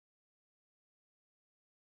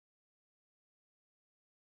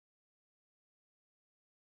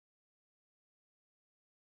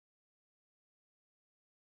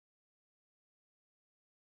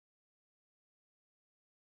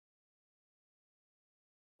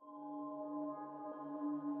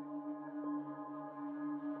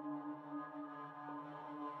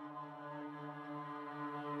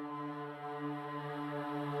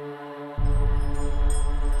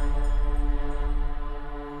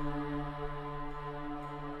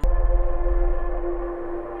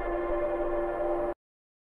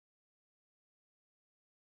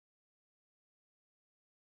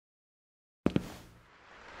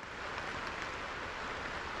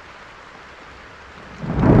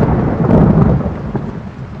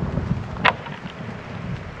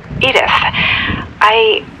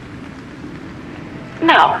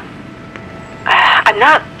No. I'm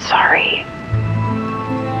not sorry.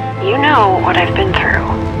 You know what I've been through.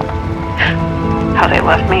 How they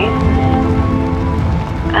left me.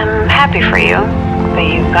 I'm happy for you that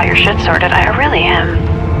you got your shit sorted. I really am.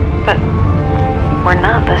 But we're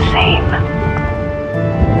not the same.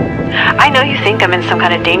 I know you think I'm in some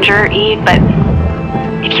kind of danger, Ede, but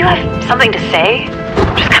if you have something to say,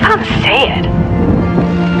 just come out and say it.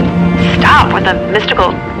 Stop with the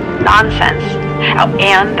mystical nonsense. Oh,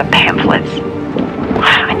 and the pamphlets.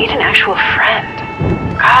 I need an actual friend.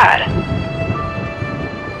 God.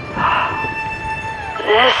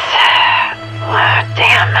 This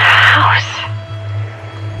damn house.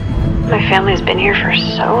 My family's been here for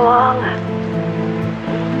so long.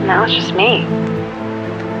 Now it's just me.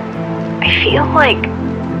 I feel like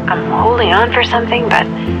I'm holding on for something, but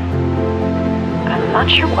I'm not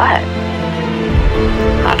sure what.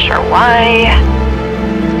 Not sure why.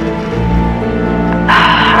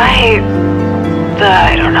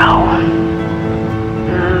 I don't know.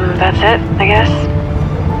 That's it, I guess.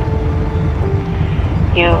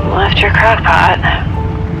 You left your crock pot.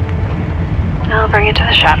 I'll bring it to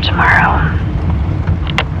the shop tomorrow.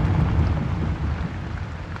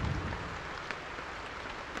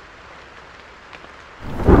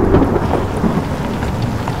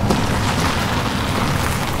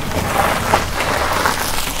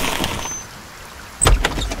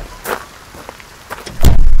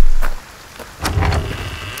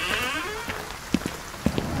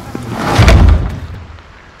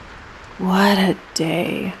 What a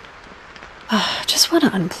day. Just want to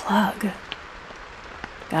unplug.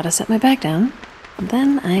 Gotta set my bag down,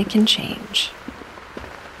 then I can change.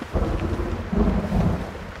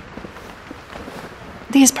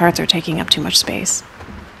 These parts are taking up too much space.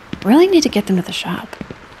 Really need to get them to the shop.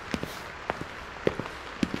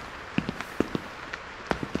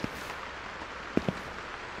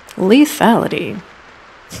 Lethality.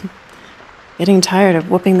 Getting tired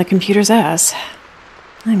of whooping the computer's ass.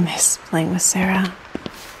 I miss playing with Sarah.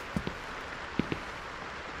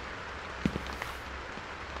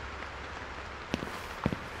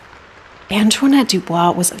 Antoinette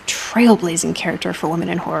Dubois was a trailblazing character for women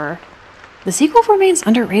in horror. The sequel remains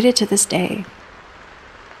underrated to this day.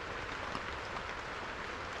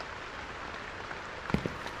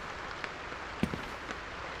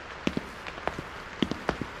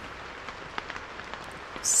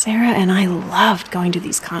 Sarah and I loved going to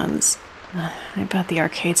these cons. I bet the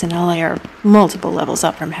arcades in LA are multiple levels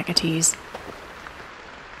up from Hecate's.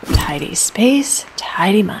 Tidy space,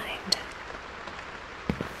 tidy mind.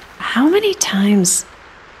 How many times?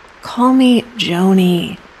 Call me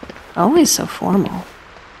Joni. Always so formal.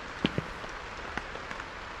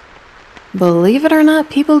 Believe it or not,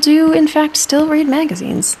 people do, in fact, still read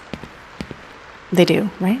magazines. They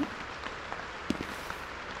do, right?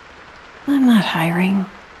 I'm not hiring.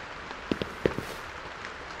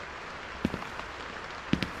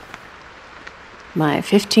 My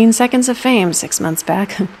 15 seconds of fame 6 months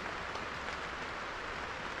back.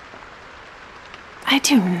 I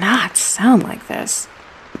do not sound like this.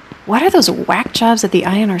 What are those whack jobs at the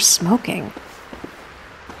INR smoking?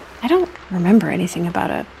 I don't remember anything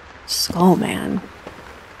about a skull man.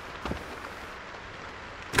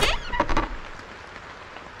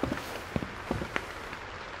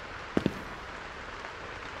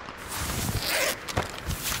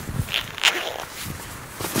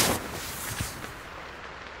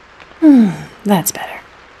 That's better.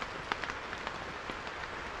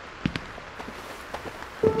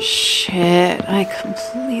 Shit, I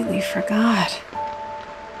completely forgot.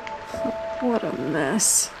 What a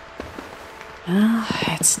mess. Well,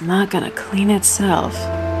 it's not gonna clean itself.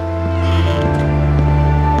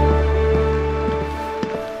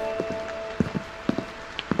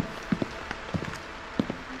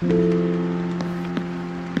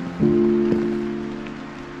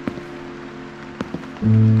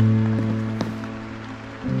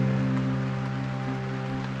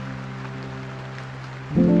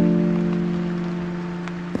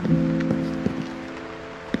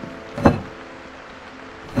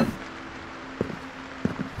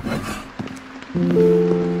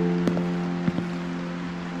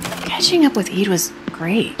 Catching up with Ede was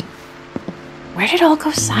great. Where did it all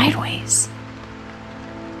go sideways?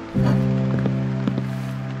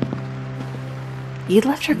 Ede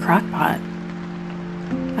left her crock pot.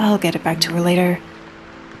 I'll get it back to her later.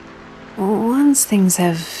 Once things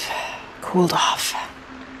have cooled off.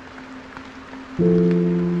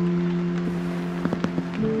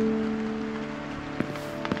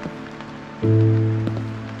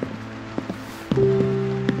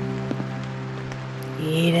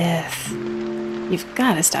 You've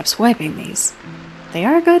got to stop swiping these. They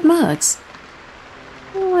are good mugs.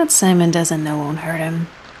 What Simon doesn't know won't hurt him.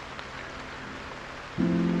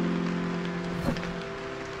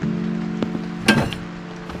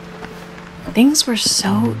 Things were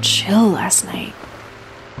so chill last night.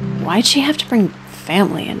 Why'd she have to bring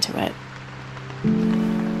family into it?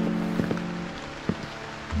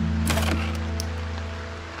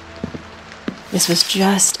 This was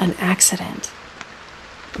just an accident.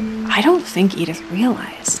 I don't think Edith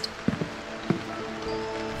realized.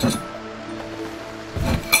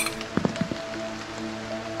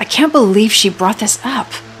 I can't believe she brought this up.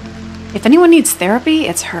 If anyone needs therapy,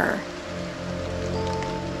 it's her.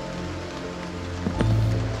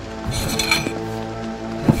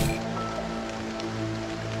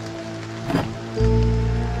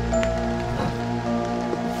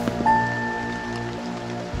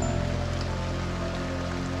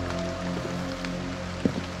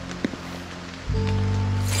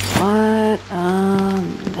 What a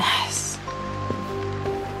mess.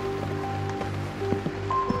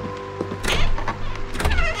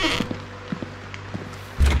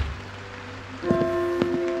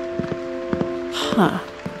 Huh.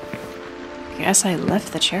 Guess I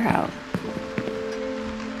left the chair out.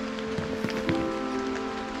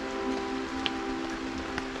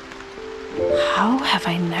 How have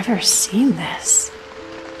I never seen this?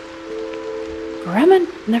 Grandma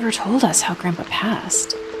never told us how Grandpa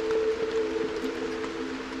passed.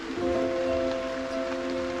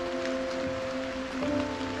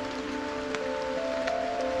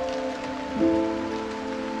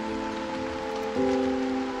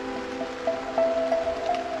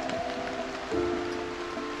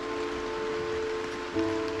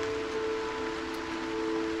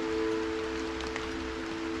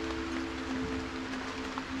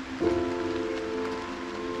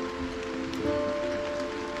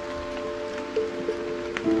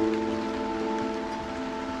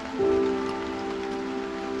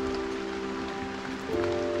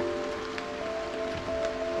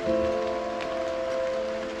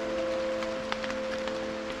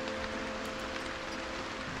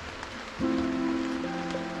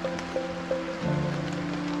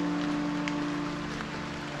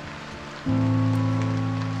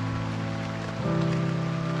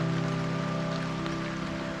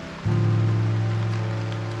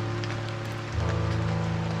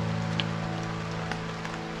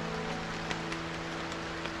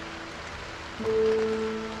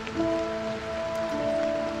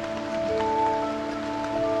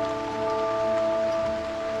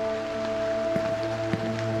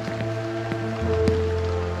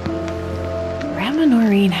 Grandma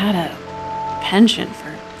Noreen had a penchant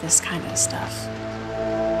for this kind of stuff.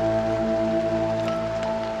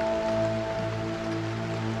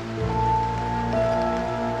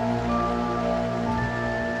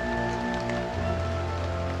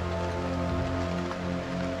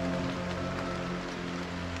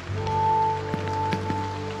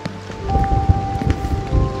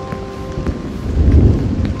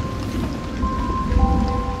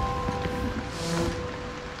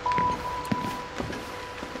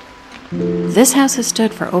 This house has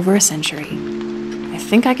stood for over a century. I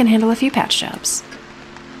think I can handle a few patch jobs.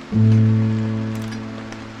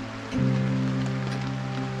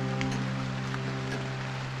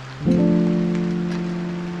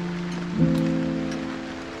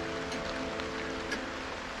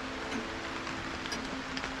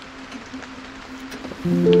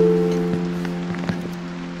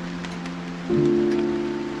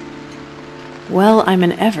 Well, I'm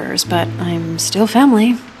an Evers, but I'm still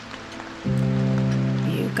family.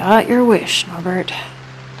 You got your wish, Norbert.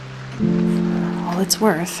 For all it's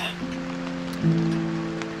worth.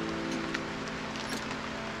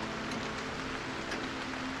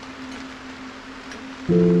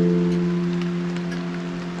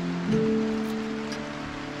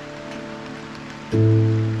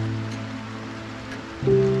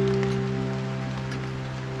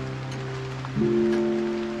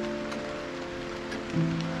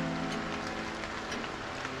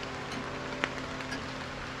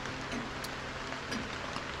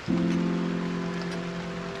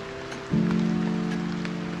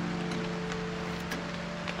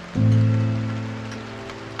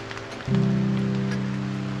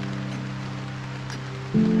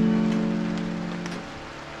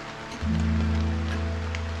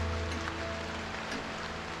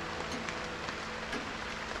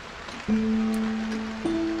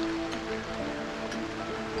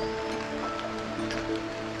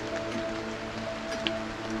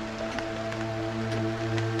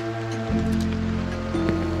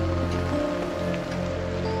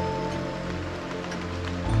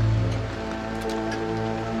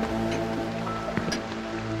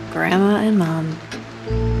 and Mom.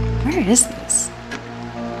 Where is this?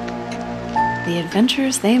 The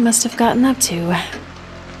adventures they must have gotten up to.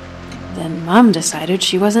 Then Mom decided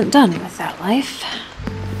she wasn't done with that life.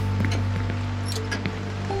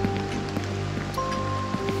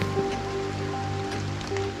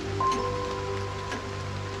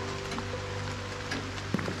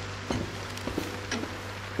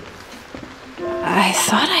 I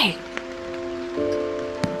thought I...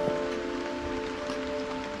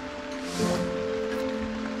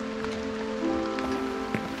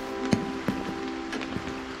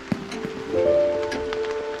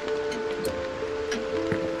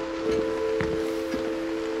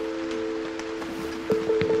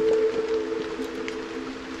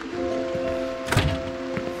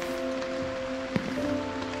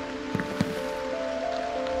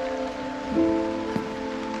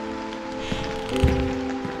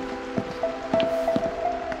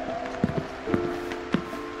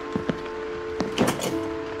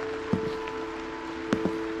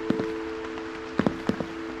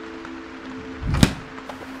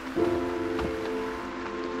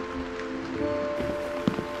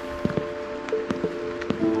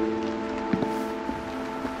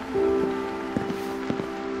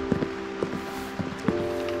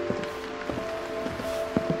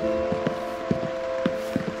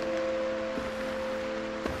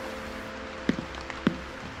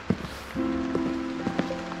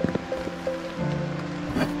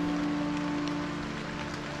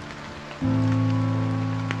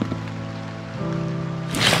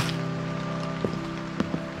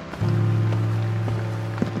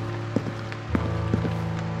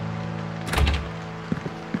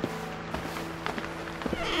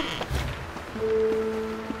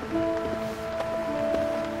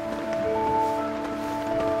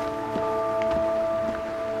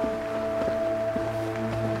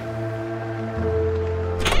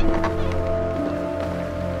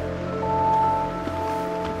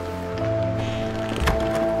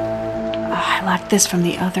 I locked this from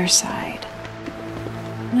the other side.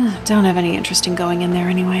 Don't have any interest in going in there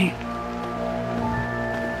anyway.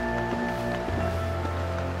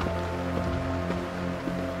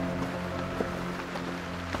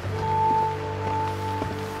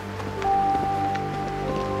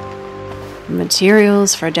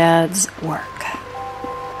 Materials for Dad's work.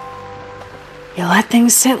 You let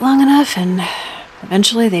things sit long enough and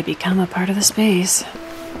eventually they become a part of the space.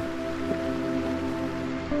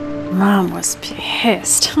 Mom was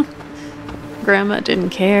pissed. Grandma didn't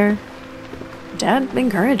care. Dad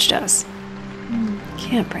encouraged us.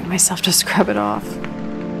 Can't bring myself to scrub it off.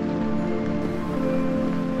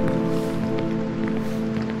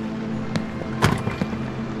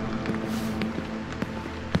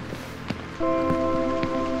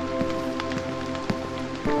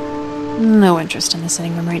 No interest in the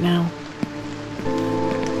sitting room right now.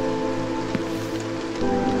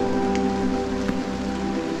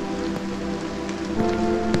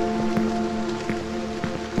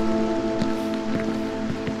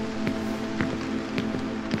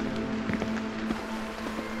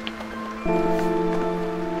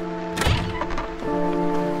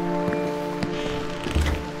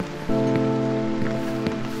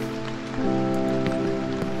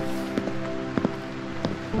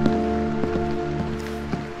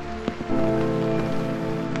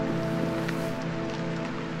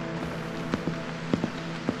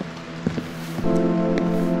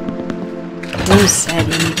 Who said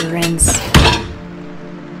you need to rinse?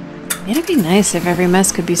 It'd be nice if every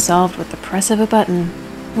mess could be solved with the press of a button,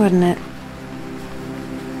 wouldn't it?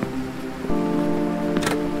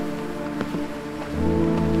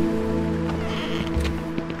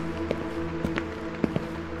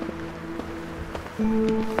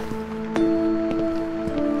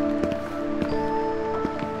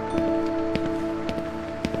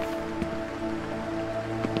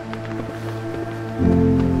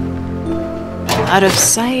 Out of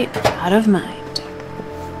sight, out of mind.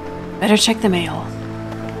 Better check the mail.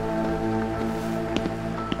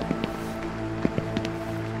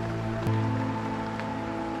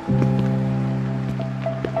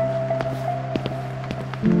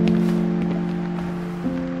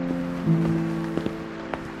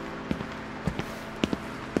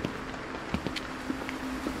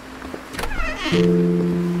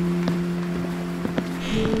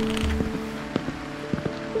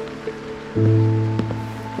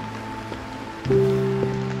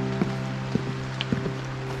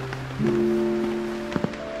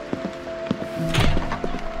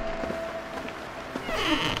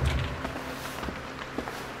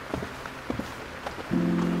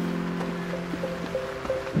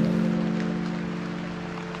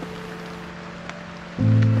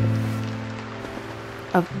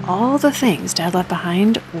 all the things Dad left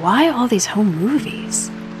behind, why all these home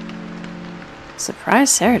movies?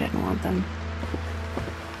 Surprised Sarah didn't want them.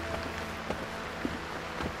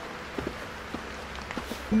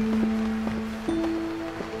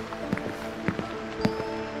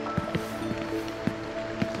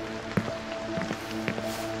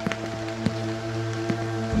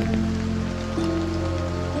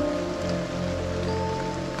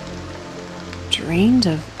 Drained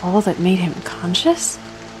of all that made him conscious?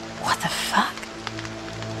 What the fuck?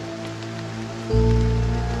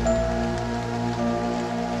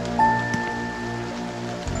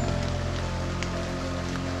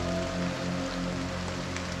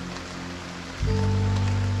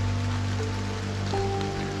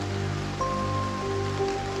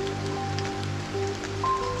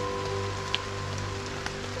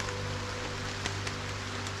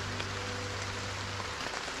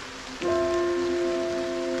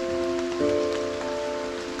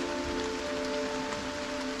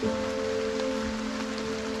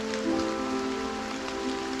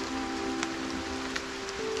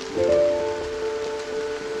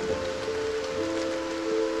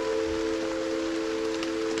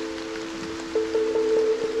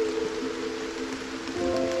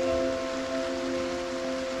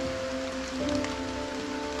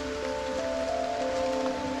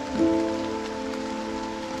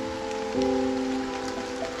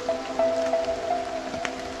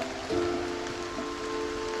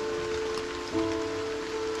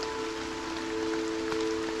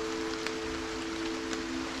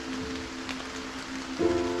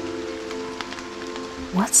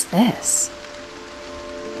 What's this?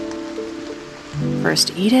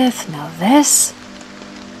 First Edith, now this?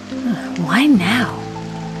 Why now?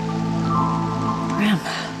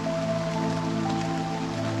 Grandma.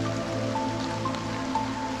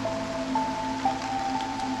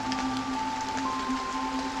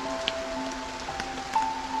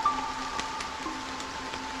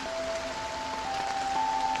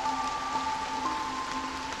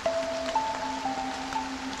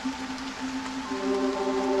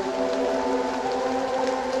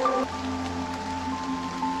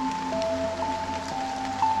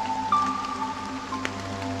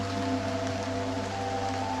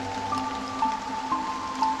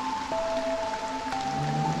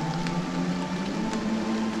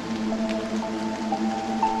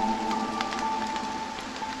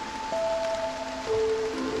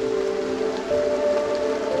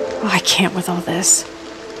 Oh, I can't with all this.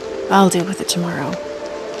 I'll deal with it tomorrow.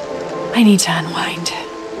 I need to unwind.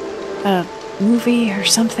 A movie or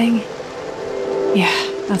something? Yeah,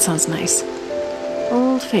 that sounds nice.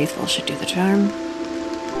 Old Faithful should do the charm.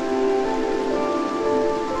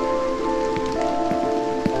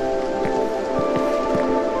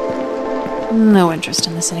 No interest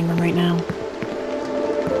in the sitting room right now.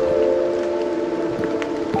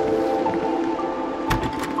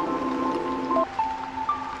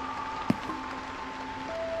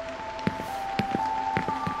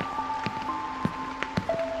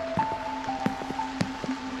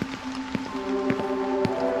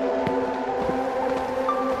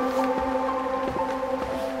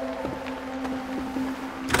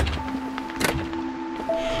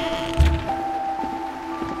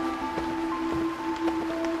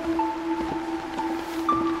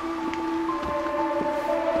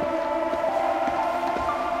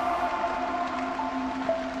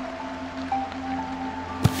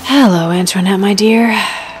 Hello, Antoinette, my dear.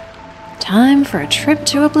 Time for a trip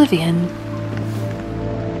to oblivion.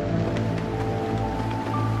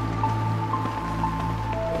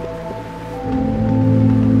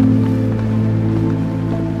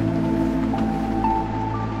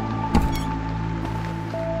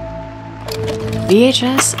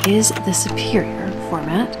 VHS is the superior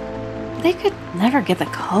format. They could never get the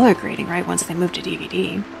color grading right once they moved to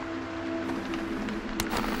DVD.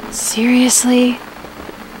 Seriously?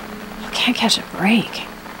 Can't catch a break.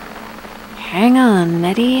 Hang on,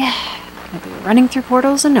 Nettie. I'll be running through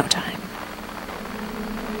portals in no time.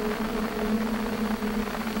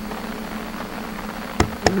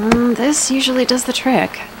 This usually does the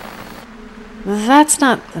trick. That's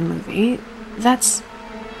not the movie. That's...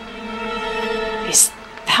 Is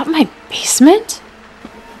that my basement?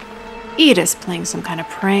 Edith's playing some kind of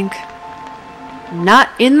prank. Not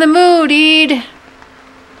in the mood, Ed!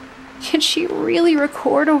 Did she really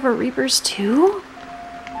record over Reapers too?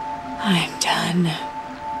 I'm done.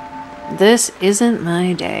 This isn't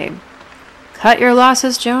my day. Cut your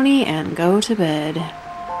losses, Joni, and go to bed.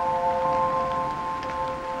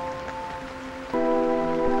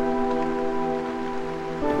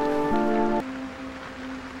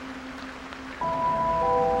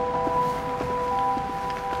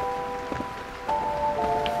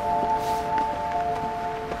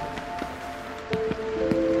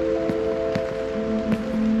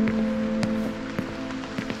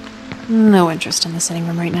 No interest in the sitting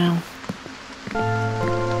room right now.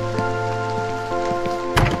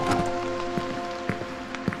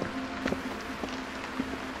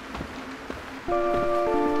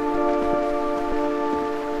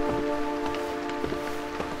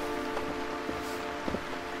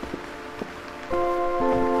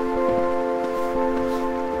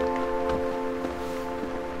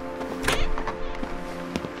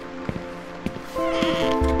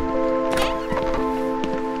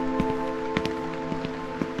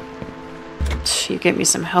 You get me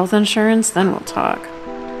some health insurance, then we'll talk.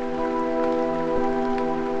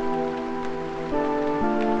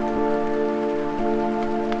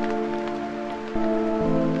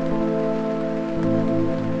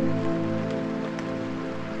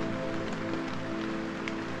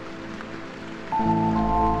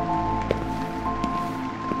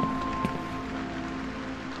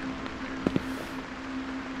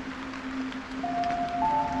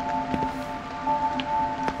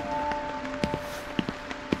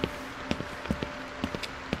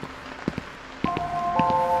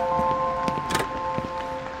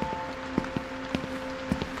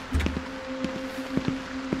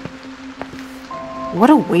 What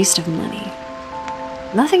a waste of money.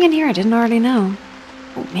 Nothing in here I didn't already know.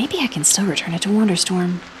 Well, maybe I can still return it to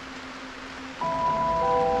Wonderstorm.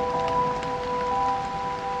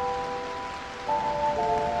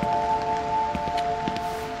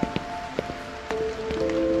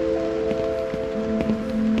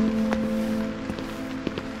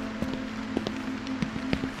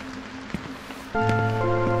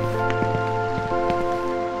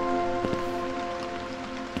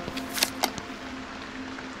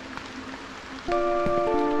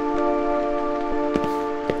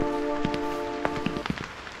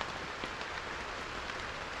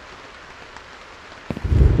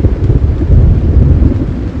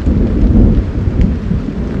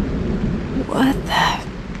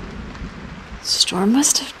 Storm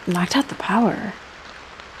must have knocked out the power.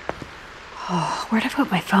 Oh, where'd I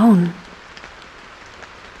put my phone?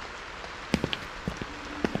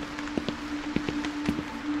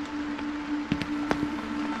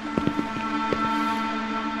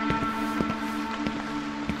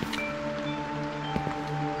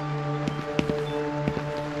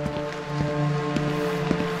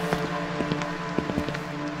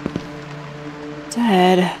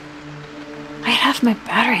 Dead. I had half my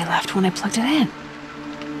battery left when I plugged it in.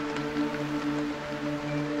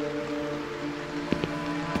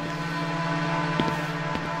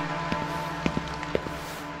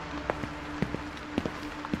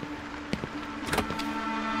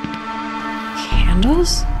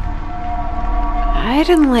 Candles? I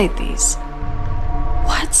didn't light these.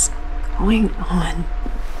 What's going on?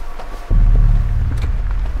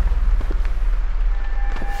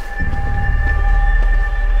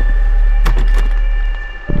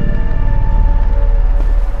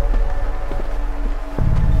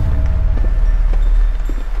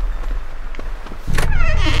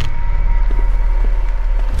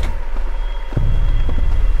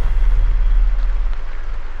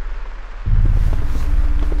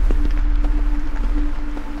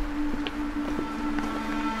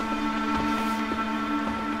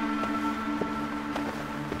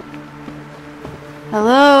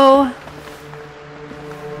 Hello?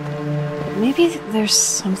 Maybe there's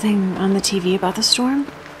something on the TV about the storm?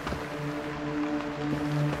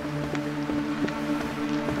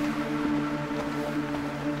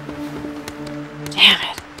 Damn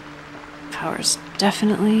it. Power's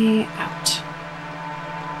definitely out.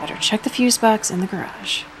 Better check the fuse box in the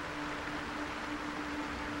garage.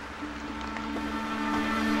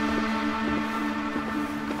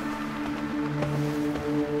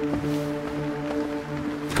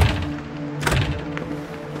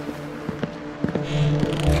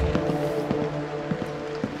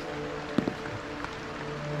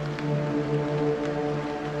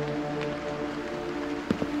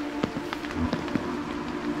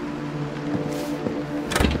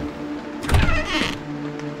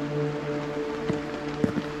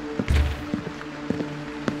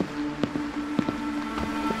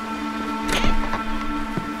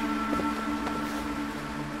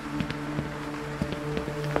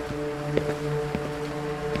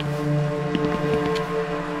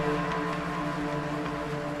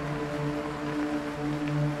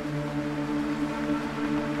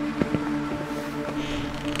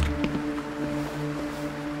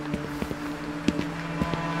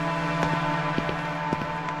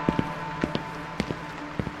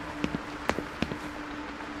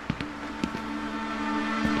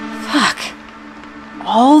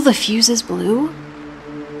 All the fuses blew?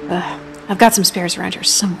 I've got some spares around here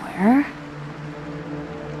somewhere.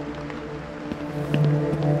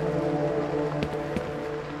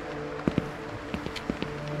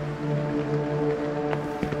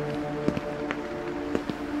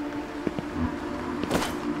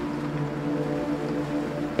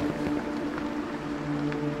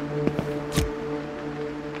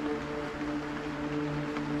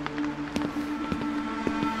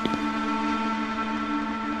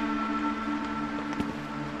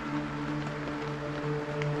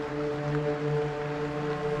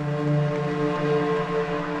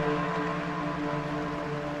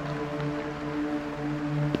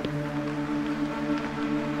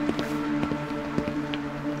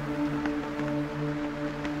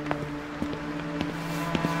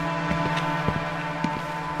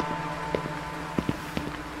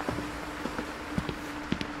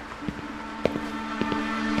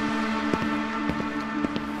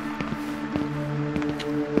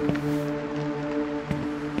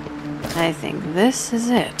 I think this is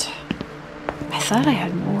it. I thought I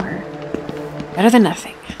had more. Better than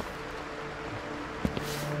nothing.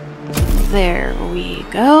 There we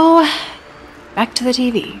go. Back to the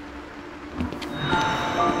TV.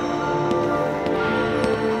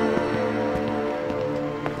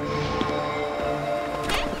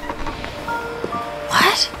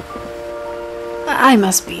 What? I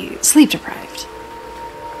must be sleep deprived.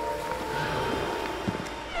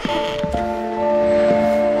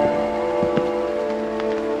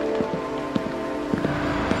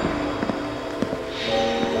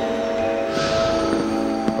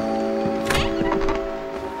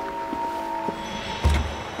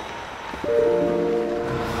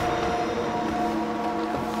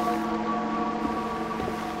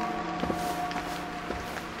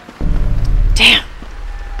 Damn.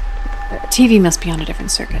 The TV must be on a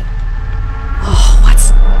different circuit. Oh,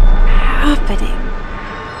 what's happening?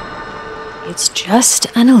 It's just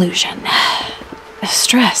an illusion.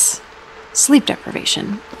 Stress. Sleep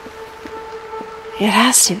deprivation. It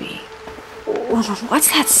has to be.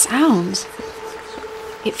 What's that sound?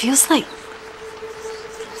 It feels like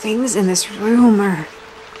things in this room are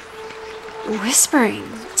whispering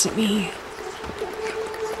to me.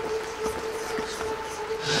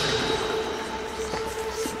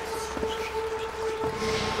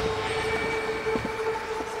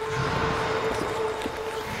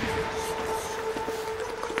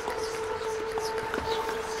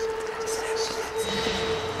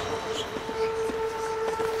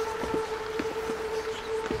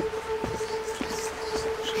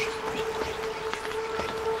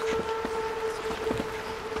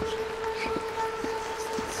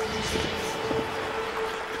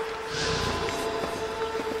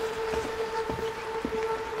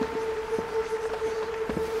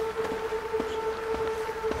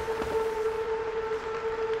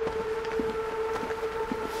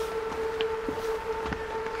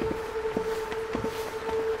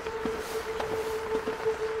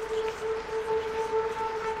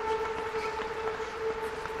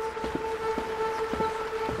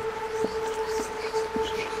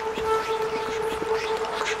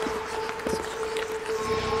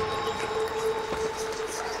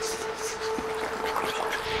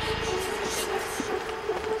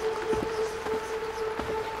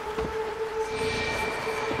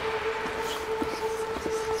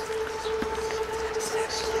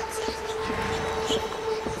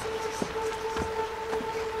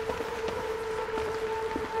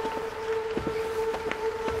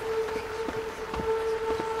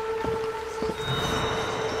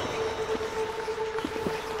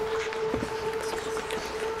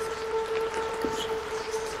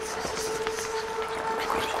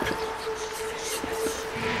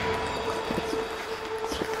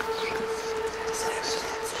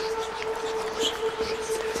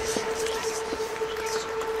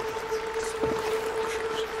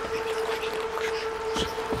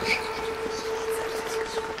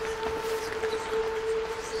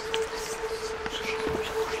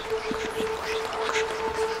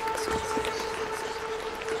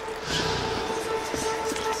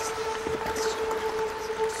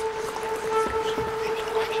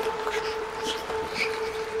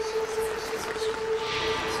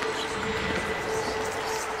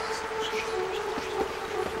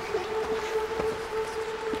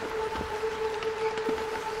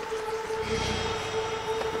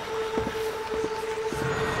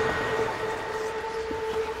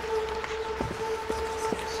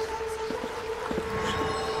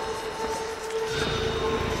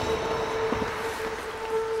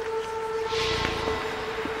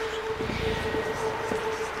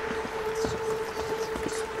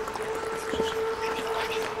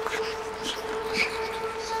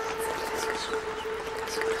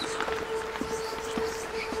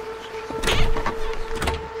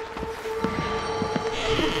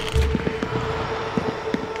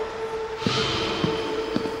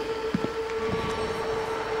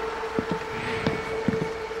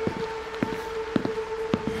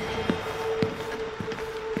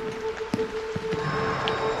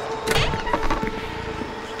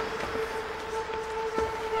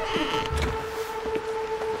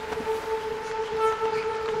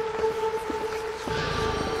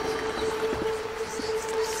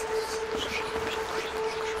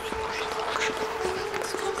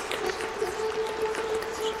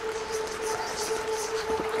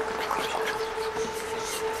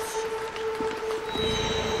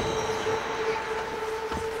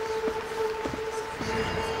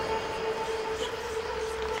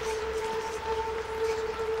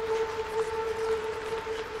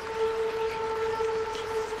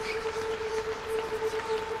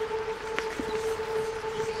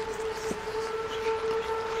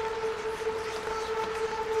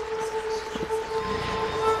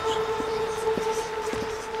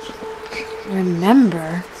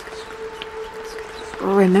 remember.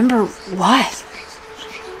 Remember what?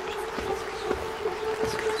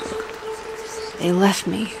 They left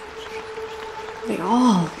me. They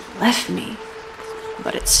all left me.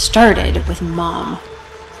 But it started with Mom.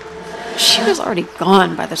 She was already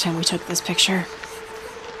gone by the time we took this picture.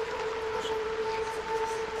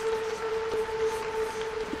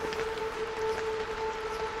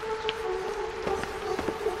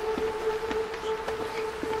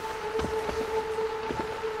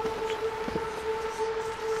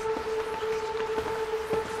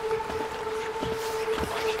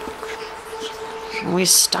 We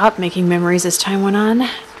stopped making memories as time went on.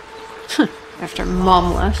 After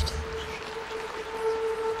Mom left.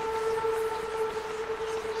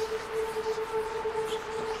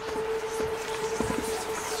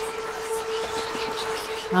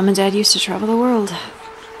 Mom and Dad used to travel the world.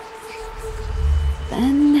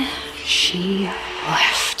 Then she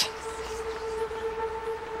left.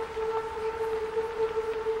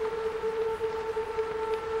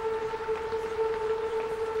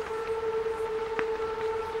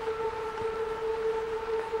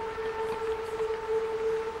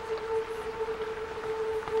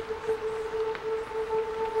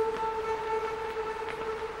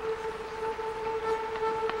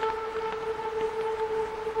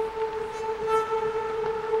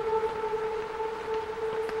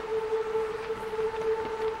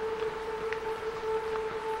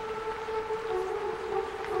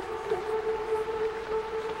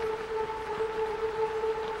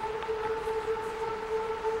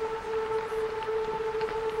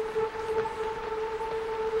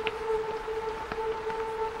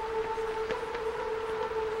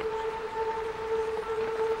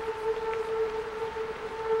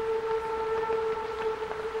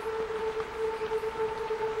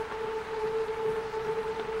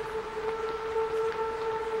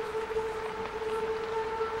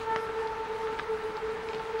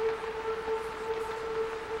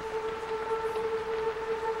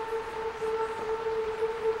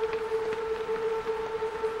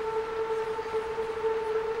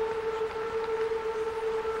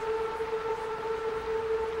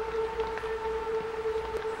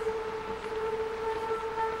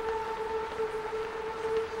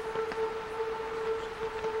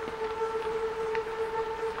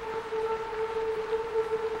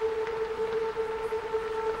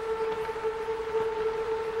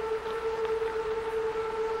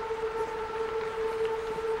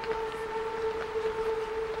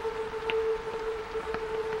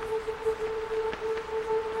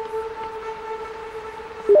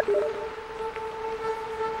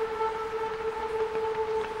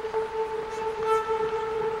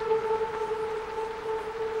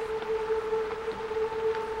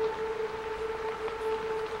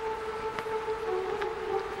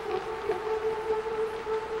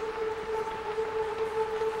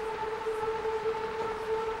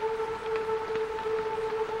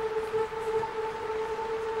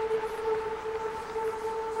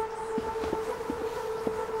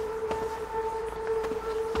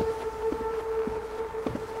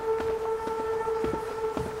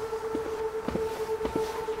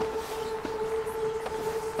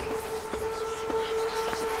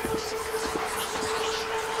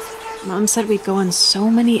 Mom said we'd go on so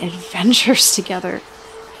many adventures together.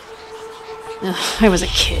 Ugh, I was a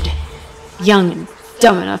kid, young and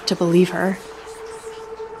dumb enough to believe her.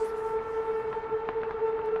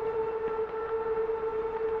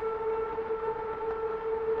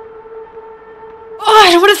 Oh, I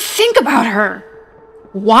don't want to think about her!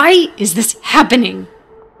 Why is this happening?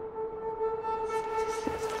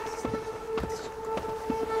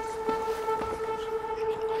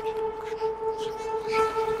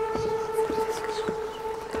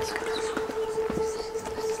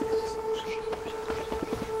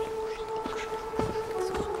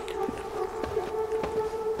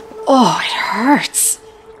 Oh, it hurts.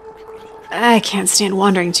 I can't stand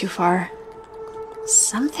wandering too far.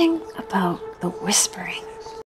 Something about the whispering.